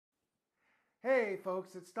Hey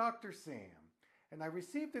folks, it's Dr. Sam, and I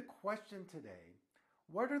received a question today.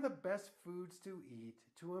 What are the best foods to eat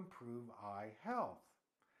to improve eye health?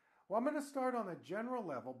 Well, I'm going to start on a general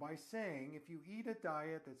level by saying if you eat a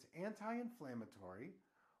diet that's anti-inflammatory,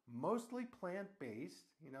 mostly plant-based,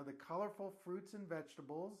 the colorful fruits and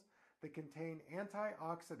vegetables that contain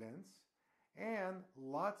antioxidants, and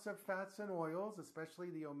lots of fats and oils,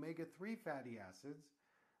 especially the omega-3 fatty acids,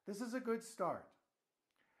 this is a good start.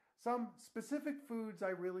 Some specific foods I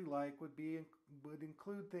really like would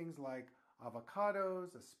include things like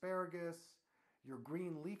avocados, asparagus, your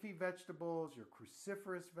green leafy vegetables, your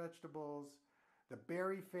cruciferous vegetables, the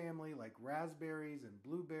berry family like raspberries and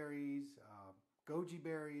blueberries, goji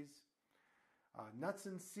berries, nuts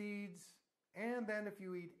and seeds, and then if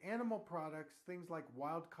you eat animal products, things like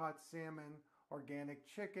wild-caught salmon, organic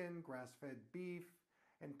chicken, grass-fed beef,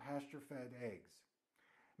 and pasture-fed eggs.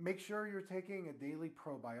 Make sure you're taking a daily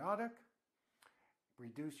probiotic.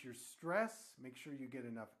 Reduce your stress. Make sure you get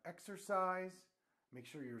enough exercise. Make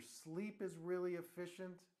sure your sleep is really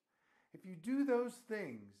efficient. If you do those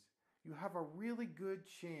things, you have a really good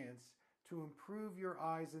chance to improve your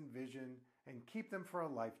eyes and vision and keep them for a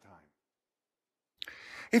lifetime.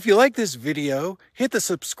 If you like this video, hit the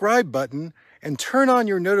subscribe button and turn on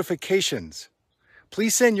your notifications.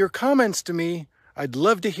 Please send your comments to me. I'd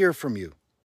love to hear from you.